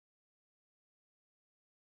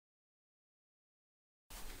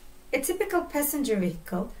a typical passenger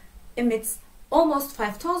vehicle emits almost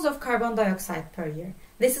 5 tons of carbon dioxide per year.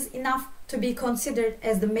 This is enough to be considered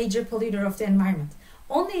as the major polluter of the environment.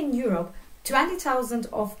 Only in Europe, 20,000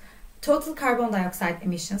 of total carbon dioxide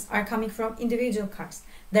emissions are coming from individual cars.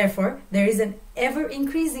 Therefore, there is an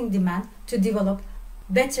ever-increasing demand to develop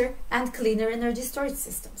better and cleaner energy storage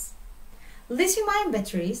systems. Lithium-ion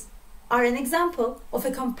batteries are an example of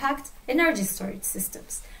a compact energy storage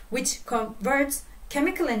systems, which converts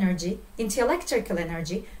chemical energy into electrical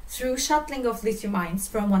energy through shuttling of lithium ions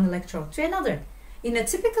from one electrode to another. In a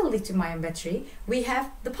typical lithium-ion battery, we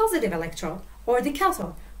have the positive electrode or the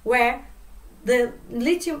cathode, where the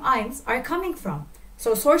lithium ions are coming from.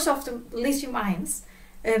 So source of the lithium ions,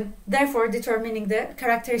 therefore determining the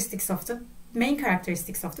characteristics of the main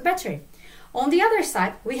characteristics of the battery. On the other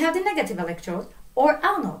side, we have the negative electrode or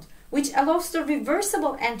anode, which allows the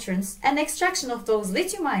reversible entrance and extraction of those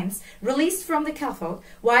lithium ions released from the cathode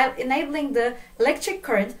while enabling the electric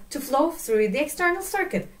current to flow through the external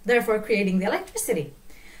circuit, therefore creating the electricity.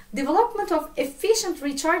 Development of efficient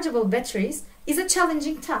rechargeable batteries is a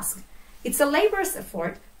challenging task. It's a laborious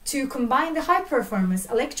effort to combine the high-performance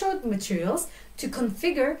electrode materials to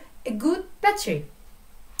configure a good battery.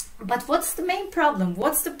 But what's the main problem?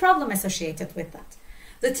 What's the problem associated with that?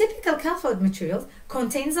 The typical cathode material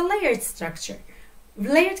contains a layered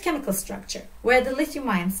chemical structure, where the lithium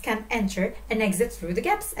ions can enter and exit through the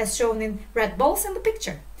gaps, as shown in red balls in the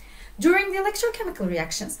picture. During the electrochemical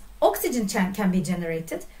reactions, oxygen can be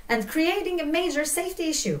generated and creating a major safety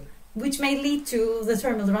issue, which may lead to the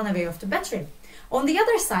thermal runaway of the battery. On the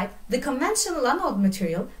other side, the conventional anode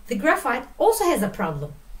material, the graphite, also has a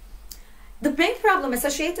problem. The main problem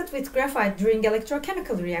associated with graphite during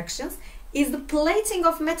electrochemical reactions is the plating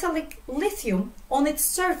of metallic lithium on its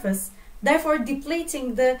surface, therefore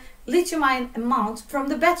depleting the lithium-ion amount from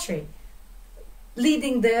the battery,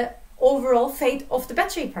 leading the overall fate of the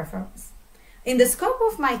battery performance. In the scope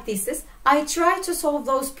of my thesis, I try to solve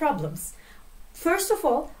those problems. First of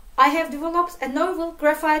all, I have developed a novel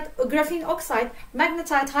graphene oxide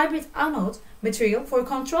magnetite hybrid anode material for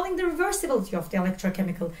controlling the reversibility of the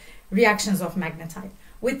electrochemical reactions of magnetite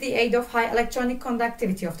with the aid of high electronic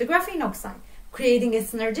conductivity of the graphene oxide, creating a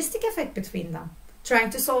synergistic effect between them,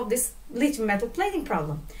 trying to solve this lithium metal plating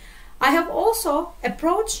problem. I have also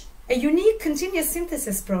approached a unique continuous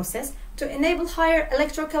synthesis process to enable higher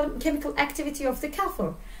electrochemical activity of the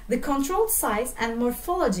cathode. The controlled size and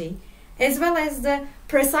morphology, as well as the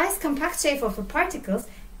precise compact shape of the particles,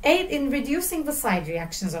 aid in reducing the side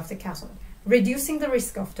reactions of the cathode, reducing the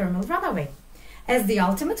risk of thermal runaway. As the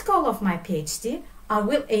ultimate goal of my PhD, I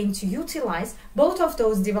will aim to utilize both of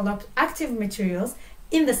those developed active materials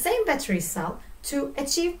in the same battery cell to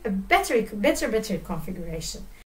achieve a better battery configuration.